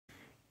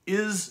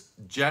Is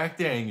Jack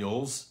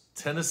Daniel's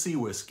Tennessee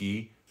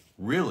whiskey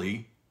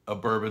really a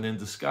bourbon in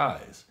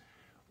disguise?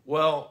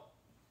 Well,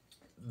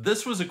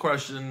 this was a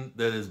question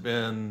that has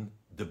been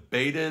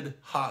debated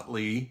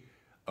hotly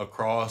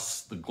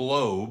across the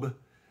globe,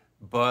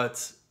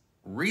 but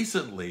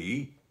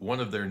recently one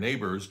of their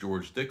neighbors,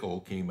 George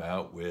Dickel, came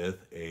out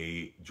with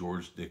a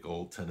George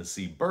Dickel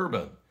Tennessee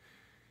bourbon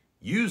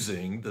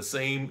using the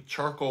same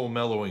charcoal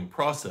mellowing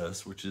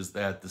process, which is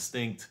that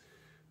distinct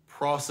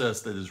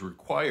process that is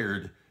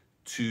required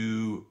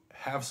to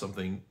have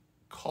something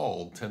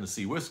called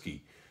Tennessee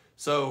whiskey.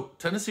 So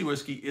Tennessee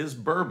whiskey is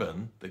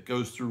bourbon that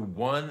goes through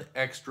one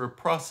extra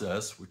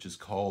process, which is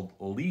called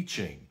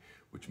leaching,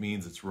 which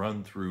means it's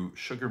run through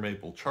sugar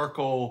maple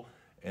charcoal,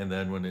 and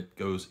then when it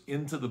goes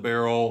into the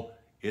barrel,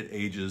 it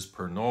ages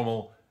per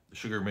normal. The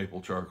sugar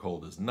maple charcoal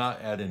does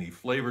not add any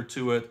flavor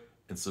to it,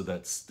 and so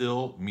that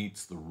still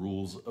meets the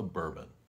rules of bourbon.